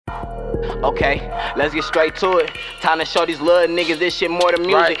Okay, let's get straight to it. Time to show these little niggas this shit more than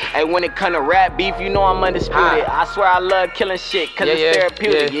music. Hey, when it come to rap beef, you know I'm undisputed. I swear I love killing shit, cause it's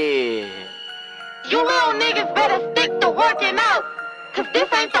therapeutic. You little niggas better stick to working out, cause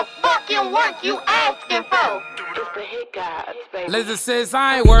this ain't the fucking work you asking for. Listen, sis,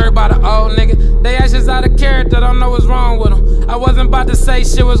 I ain't worried about an old nigga. They actions out of character, don't know what's wrong with them. I wasn't about to say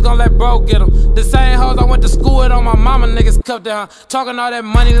shit was gonna let bro get them. The same hoes I went to school with on my mama niggas cuffed down. Talking all that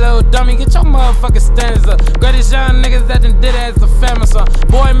money, little dummy, get your motherfucking standards up. Greatest young niggas that done did it as a family son.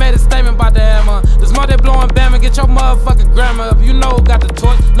 Boy made a statement about the hammer. The smoke they blowing Bama, get your motherfucking grandma up. You know who got the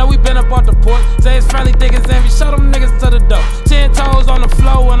torch, know we been up off the porch. Say it's friendly, think it's envy, show them niggas to the door. 10 toes on the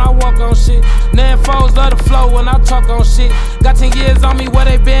floor when I walk on shit. Then foes love the flow when I talk on shit. Got 10 years on me where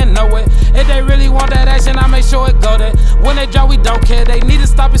they been nowhere. If they really want that action, I make sure it go there. When they drop, we don't care. They need to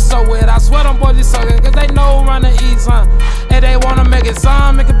stop it so weird. I swear them boys be so good, cause they know who run the East, huh? And they wanna make it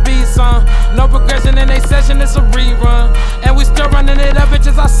some, make it be some. No progression in they session, it's a rerun. And we still running it up,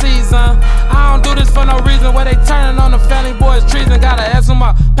 bitches, I season. I don't do this for no reason. Where they turning on the family boys treason. Gotta ask them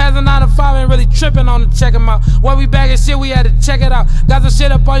out. Passing 9 to 5 ain't really tripping on to check them out. When we bagging shit, we had to check it out. Got some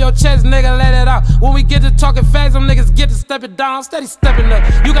shit up on your chest, nigga, let it out. When we get to talking facts, them niggas get to step it down. I'm steady stepping up.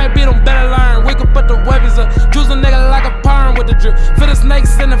 You can't beat them, better learn. We can put the weapons up. Juice a nigga like a perm with the drip. For the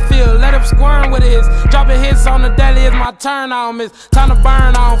snakes in the field, let him squirm with his. Dropping hits on the daily, it's my turn, I don't miss. Time to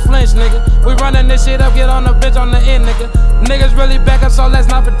burn, I don't flinch, nigga. We running this shit up, get on the bitch on the end, nigga. Niggas really back up, so let's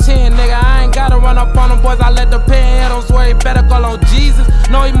not pretend, nigga. I ain't gotta run up on them boys, I let the pen hit. Don't swear he better call on Jesus.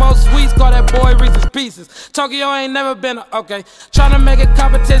 Know he most sweets, call that boy Reese's Pieces. Tokyo ain't never been okay. Tryna make it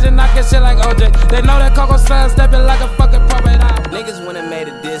competition, knockin' shit like OJ. They know that Coco son stepping like a fucking puppet. Niggas when it made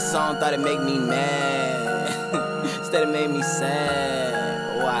a diss song thought it make me mad. Instead it made me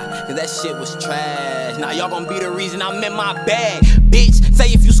sad. Why? Cause that shit was trash. Now y'all gon' be the reason I'm in my bag. Bitch, say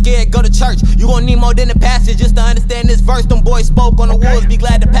if you scared, go to church. You gon' need more than a passage just to understand this verse. Them boys spoke on the wolves, be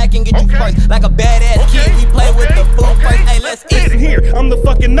glad to pack and get you first. Like a badass kid, we play with the food first. Hey, let's eat. Here, I'm the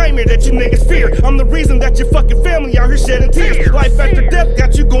fucking nightmare that you niggas fear. I'm the reason that your fucking family out here shedding tears. Life after death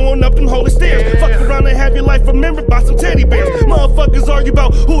got you going up them holy stairs. Fuck around and have your life remembered by some teddy bears. Motherfuckers argue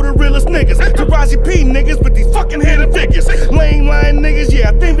about who the realest niggas. Taraji P niggas with these fucking hidden figures. Lame lying niggas, yeah,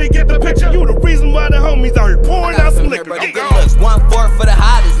 I think they get the picture. You the reason why the homies out here pouring out some liquor. Looks 1-4 for the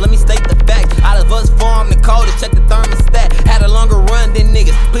hottest, let me state the facts. Out of us 4, I'm the coldest, check the thermostat. Had a longer run than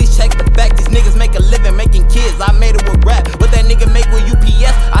niggas, please check the fact. These niggas make a living making kids, I made it with rap. What that nigga make with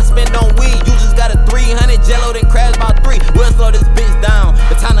UPS, I spend on weed. You just got a 300 jello, then crash by 3. We'll slow this bitch down,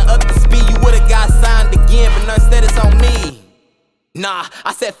 the time to up the speed. You would've got signed again, but nurse said it's on me. Nah,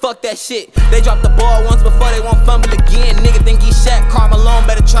 I said fuck that shit. They dropped the ball once before they won't fumble again. Nigga think he Shaq, Karl Malone,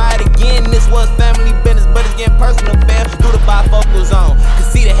 better try it again. This was family business, but it's getting personal, fam. Through the bifocal zone, can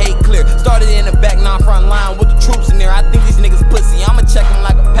see the hate clear. Started in the back, now front line with the troops in there. I think these niggas pussy, I'ma check them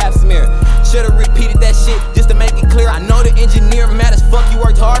like a pap smear. Should've repeated that shit just to make it clear. I know the engineer mad as fuck, you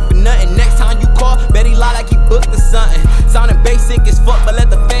worked hard for nothing. Next time you call, bet he lie like he booked or something. Sounding basic as fuck, but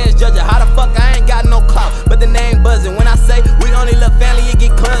let the fans judge it. How the fuck I ain't got no clout, but the name buzzing. When I say we only love family, it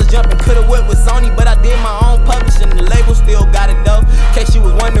get clubs jumping. Could've went with Sony, but I did my own publishing. The label still got it though, in case you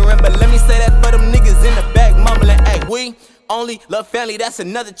was wondering. But let me say that for them niggas in the back mumbling. Hey, we only love family, that's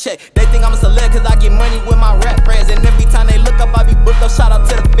another check. They think I'm a celeb cause I get money with my rap friends. And every time they look up, I be booked up. Shout out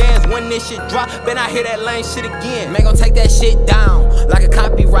to the fans. When this shit drop, then I hear that lame shit again. Man gon' take that shit down like a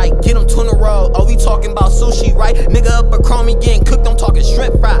copyright. Get them tuna roll, oh we talking about sushi, right? Nigga up a chromie getting cooked, I'm talking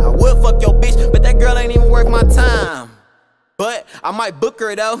shrimp fry. I will fuck your bitch, but that girl ain't even worth my time. But I might book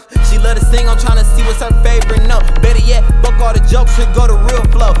her though. She love to sing, I'm tryna see what's her favorite note. Better yet, fuck all the jokes, should go to real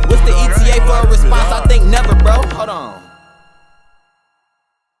flow. What's the ETA for a response? I think never, bro. Hold on.